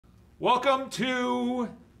Welcome to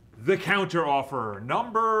The Counter Offer,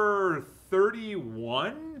 number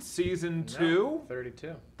 31, season 2.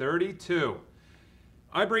 32. 32.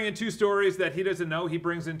 I bring in two stories that he doesn't know. He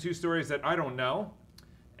brings in two stories that I don't know.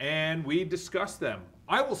 And we discuss them.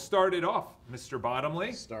 I will start it off, Mr.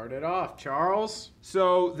 Bottomley. Start it off, Charles.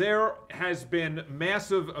 So there has been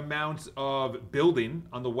massive amounts of building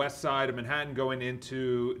on the west side of Manhattan going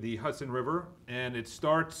into the Hudson River. And it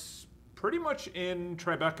starts pretty much in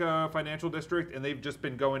Tribeca Financial District, and they've just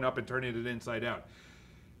been going up and turning it inside out.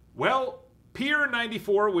 Well, Pier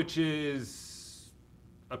 94, which is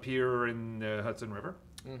a pier in the Hudson River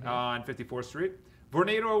on 54th Street.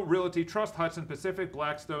 Vornado Realty Trust, Hudson Pacific,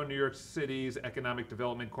 Blackstone, New York City's Economic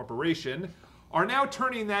Development Corporation are now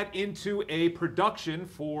turning that into a production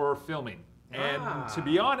for filming. And to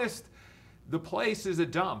be honest, the place is a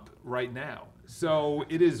dump right now. So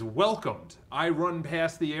it is welcomed. I run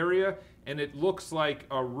past the area and it looks like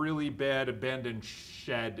a really bad abandoned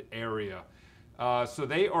shed area. So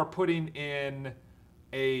they are putting in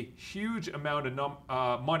a huge amount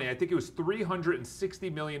of money. I think it was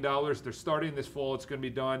 $360 million. They're starting this fall. It's going to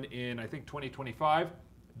be done in, I think, 2025.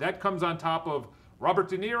 That comes on top of Robert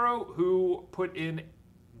De Niro, who put in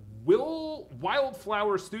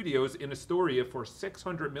Wildflower Studios in Astoria for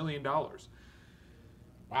 $600 million.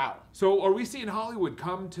 Wow. So are we seeing Hollywood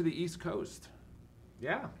come to the East Coast?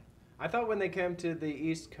 Yeah. I thought when they came to the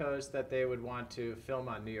East Coast that they would want to film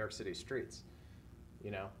on New York City streets. You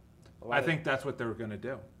know? I think that's what they're going to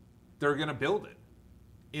do. They're going to build it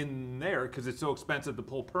in there because it's so expensive to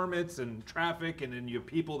pull permits and traffic, and then you have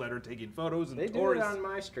people that are taking photos and They tourists. do it on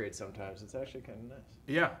my street sometimes. It's actually kind of nice.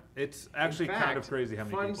 Yeah, it's actually In fact, kind of crazy how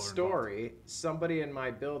many people are fun involved. story, somebody in my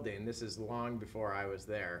building, this is long before I was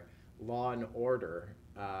there, Law and Order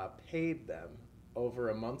paid them over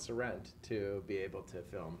a month's rent to be able to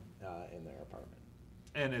film in their apartment.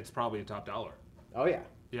 And it's probably a top dollar. Oh yeah,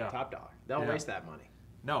 Yeah. top dollar. They'll waste that money.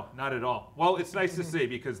 No, not at all. Well, it's nice to see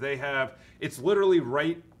because they have, it's literally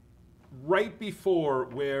right before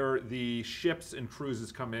where the ships and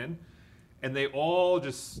cruises come in. And they all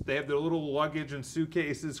they have their little luggage and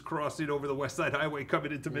suitcases crossing over the West Side Highway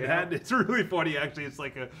coming into Manhattan. Yeah. It's really funny, actually. It's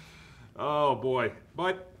like oh boy.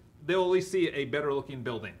 But they'll at least see a better looking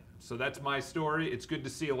building. So that's my story. It's good to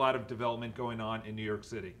see a lot of development going on in New York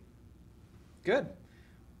City. Good.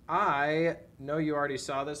 I know you already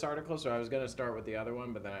saw this article, so I was going to start with the other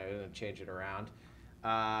one, but then I didn't change it around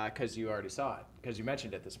because you already saw it, because you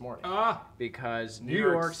mentioned it this morning. Because New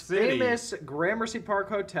York's City. famous Gramercy Park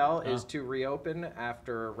Hotel is to reopen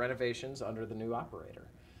after renovations under the new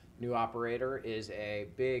operator. New operator is a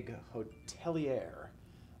big hotelier.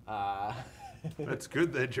 That's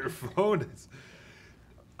good that your phone is.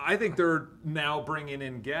 I think they're now bringing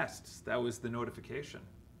in guests. That was the notification.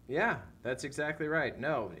 Yeah, that's exactly right.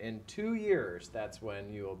 No, in 2 years, that's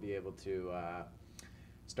when you will be able to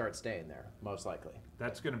start staying there, most likely.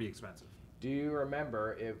 That's going to be expensive. Do you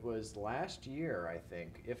remember, it was last year, I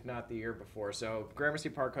think, if not the year before. So Gramercy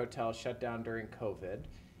Park Hotel shut down during COVID.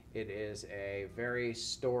 It is a very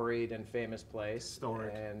storied and famous place.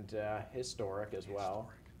 Historic. And historic as well.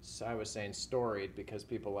 So I was saying storied because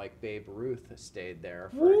people like Babe Ruth stayed there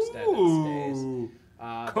for extended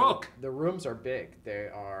stays. Cook. The rooms are big. They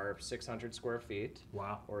are 600 square feet.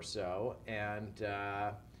 Wow. Or so. And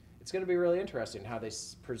it's going to be really interesting how they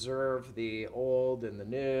preserve the old and the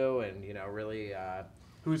new and, you know, really...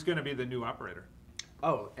 Who's going to be the new operator?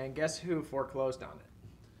 Oh, and guess who foreclosed on it?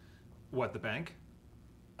 What, the bank?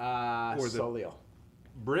 Solio.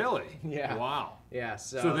 Really? Yeah. Wow. Yeah.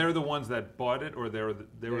 So they're the ones that bought it, or they were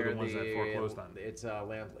the ones that foreclosed on it? It's a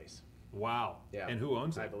land lease. Wow. Yeah. And who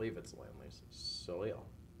owns it? I believe it's a land lease. Solio.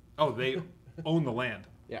 Oh, they own the land.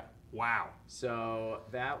 Yeah. Wow. So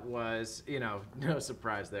that was, you know, no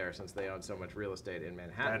surprise there since they own so much real estate in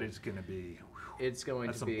Manhattan. That is going to be... It's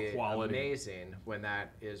going to be quality. amazing when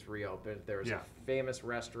that is reopened. There's a famous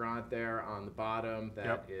restaurant there on the bottom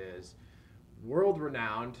that is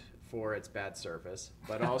world-renowned for its bad service,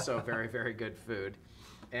 but also very, very good food.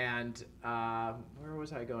 And where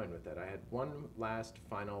was I going with that? I had one last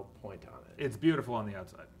final point on it. It's beautiful on the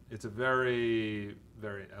outside. It's a very,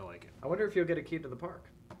 very, I like it. I wonder if you'll get a key to the park.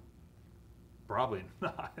 Probably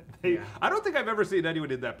not. I don't think I've ever seen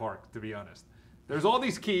anyone in that park, to be honest. There's all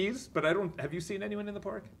these keys, but I don't. Have you seen anyone in the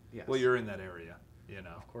park? Yes. Well, you're in that area, you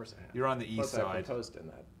know. Of course I have. You're on the east side. I proposed in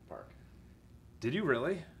that park. Did you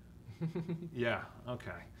really? Yeah,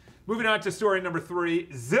 okay. Moving on to story number 3.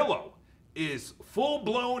 Zillow is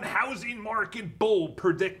full-blown housing market bull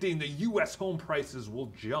predicting the U.S. home prices will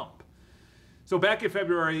jump. So back in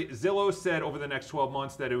February, Zillow said over the next 12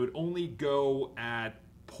 months that it would only go at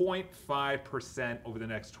 0.5% over the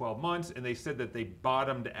next 12 months, and they said that they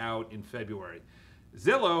bottomed out in February.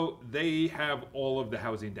 Zillow, they have all of the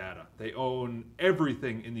housing data. They own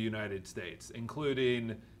everything in the United States,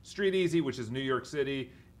 including Street Easy, which is New York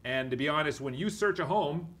City. And to be honest, when you search a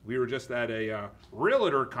home, we were just at a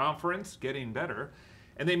realtor conference, getting better,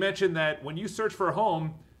 and they mentioned that when you search for a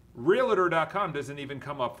home, Realtor.com doesn't even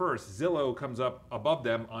come up first. Zillow comes up above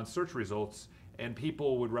them on search results, and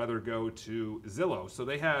people would rather go to Zillow. So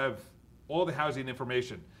they have all the housing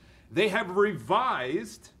information. They have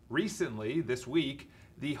revised recently, this week,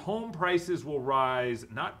 the home prices will rise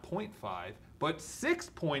not 0.5, but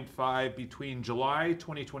 6.5 between July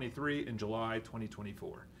 2023 and July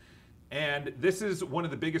 2024. And this is one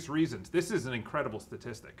of the biggest reasons. This is an incredible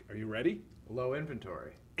statistic. Are you ready? Low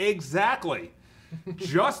inventory. Exactly.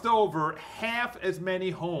 Just over half as many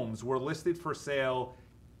homes were listed for sale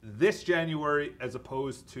this January as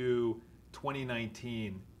opposed to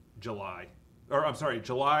 2019 July. Or I'm sorry,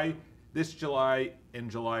 this July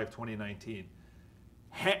and July of 2019.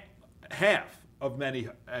 Half of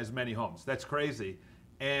as many homes. That's crazy.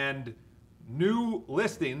 And new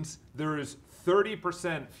listings, there's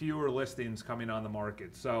 30% fewer listings coming on the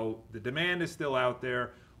market. So the demand is still out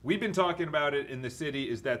there. We've been talking about it in the city,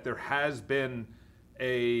 is that there has been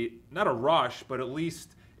not a rush, but at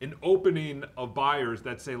least an opening of buyers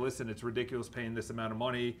that say, listen, it's ridiculous paying this amount of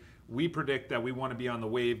money. We predict that we want to be on the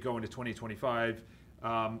wave going to 2025,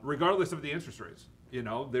 regardless of the interest rates. You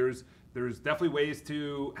know, there's definitely ways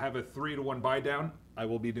to have a 3-to-1 buy down. I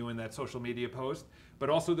will be doing that social media post. But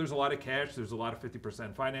also there's a lot of cash, there's a lot of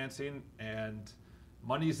 50% financing, and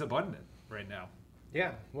money's abundant right now.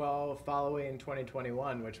 Yeah, well, following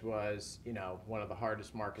 2021, which was, one of the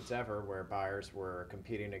hardest markets ever, where buyers were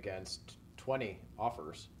competing against 20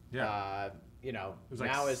 offers. Yeah. It was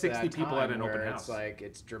like now is 60 that people time at an where open house. It's like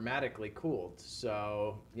it's dramatically cooled.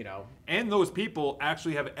 So, And those people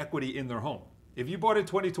actually have equity in their home. If you bought in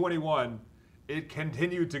 2021, it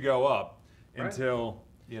continued to go up until,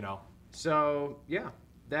 So, yeah,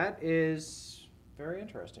 that is very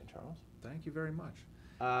interesting, Charles. Thank you very much.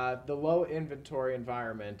 The low inventory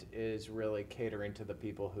environment is really catering to the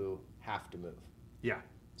people who have to move. Yeah.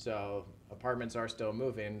 So apartments are still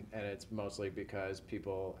moving, and it's mostly because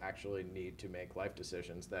people actually need to make life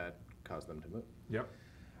decisions that cause them to move. Yep.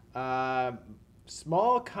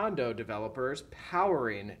 Small condo developers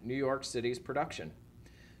powering New York City's production.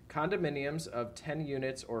 Condominiums of 10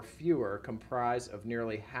 units or fewer comprise of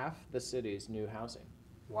nearly half the city's new housing.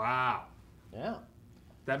 Wow. Yeah.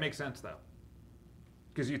 That makes sense, though.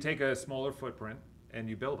 Because you take a smaller footprint and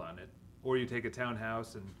you build on it, or you take a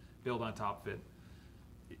townhouse and build on top of it.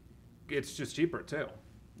 It's just cheaper, too.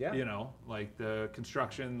 Yeah. Like the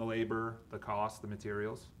construction, the labor, the cost, the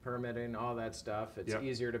materials. Permitting, all that stuff. It's Yep.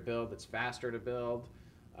 easier to build. It's faster to build.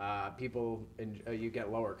 You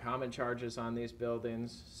get lower common charges on these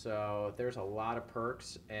buildings. So there's a lot of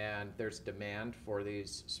perks, and there's demand for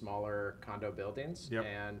these smaller condo buildings. Yep.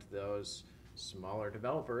 And those smaller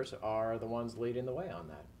developers are the ones leading the way on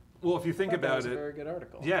that. Well, if you think That about was it, a very good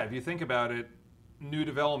article. yeah, if you think about it, new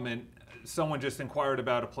development, someone just inquired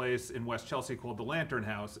about a place in West Chelsea called the Lantern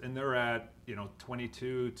House, and they're at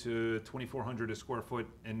 22 to 2,400 a square foot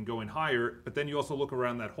and going higher. But then you also look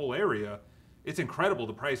around that whole area, it's incredible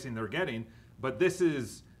the pricing they're getting. But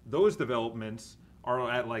those developments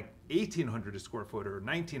are at like 1,800 a square foot or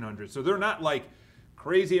 1,900. So they're not like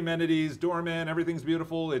crazy amenities, doorman, everything's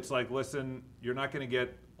beautiful. It's like, listen, you're not going to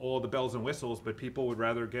get all the bells and whistles, but people would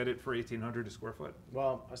rather get it for 1,800 a square foot.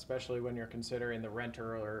 Well, especially when you're considering the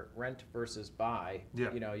renter or rent versus buy,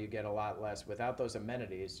 Yeah. You get a lot less. Without those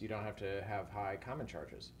amenities, you don't have to have high common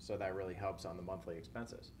charges. So that really helps on the monthly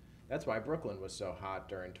expenses. That's why Brooklyn was so hot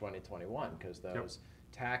during 2021, because those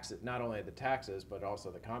taxes, not only the taxes, but also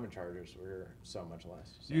the common charges were so much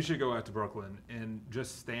less. So. You should go out to Brooklyn and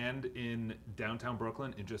just stand in downtown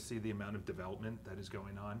Brooklyn and just see the amount of development that is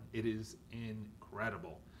going on. It is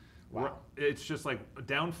incredible. Wow. It's just like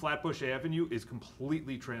down Flatbush Avenue is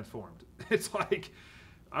completely transformed. It's like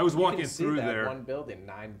I was walking through that there. One building,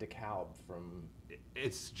 9 DeKalb from.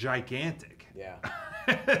 It's gigantic. Yeah.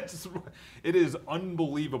 It is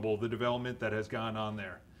unbelievable the development that has gone on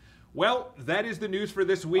there. Well, that is the news for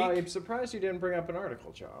this week. I'm surprised you didn't bring up an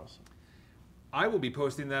article, Charles. I will be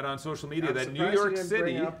posting that on social media. I'm that New surprised York you didn't City.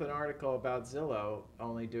 bring up an article about Zillow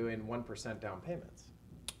only doing 1% down payments.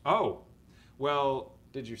 Oh, well.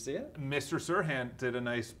 Did you see it? Mr. Sirhan did a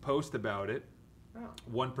nice post about it. Oh.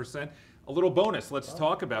 1%. A little bonus. Let's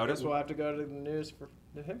talk about I guess it. we'll have to go to the news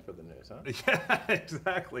to him for the news, huh? Yeah,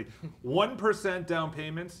 exactly. 1% down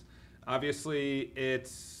payments. Obviously,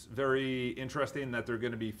 it's very interesting that they're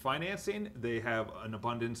going to be financing. They have an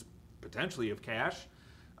abundance, potentially, of cash.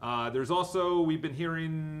 There's also, we've been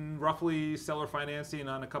hearing roughly seller financing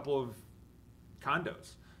on a couple of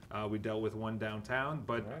condos. We dealt with one downtown,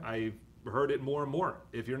 but I've heard it more and more.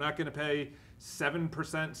 If you're not going to pay 7%,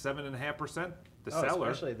 7.5%, the seller.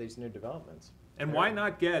 Especially these new developments. And why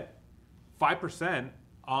not get 5%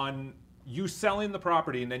 on you selling the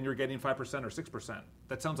property and then you're getting 5% or 6%?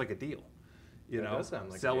 That sounds like a deal. You know, does sound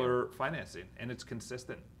like seller financing, and it's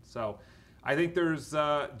consistent. So I think there's,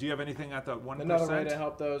 do you have anything at the 1%? Another way to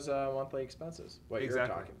help those monthly expenses, what you're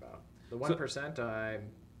talking about. The 1%, I'm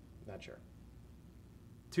not sure.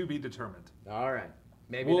 To be determined. All right.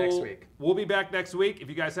 Maybe next week. We'll be back next week. If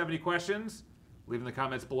you guys have any questions, leave in the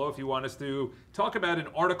comments below. If you want us to talk about an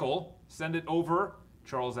article, send it over,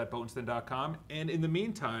 charles@boanston.com. And in the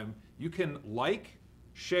meantime, you can like,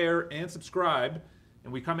 share, and subscribe.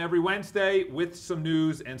 And we come every Wednesday with some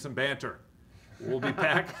news and some banter. We'll be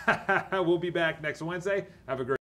back. We'll be back next Wednesday. Have a great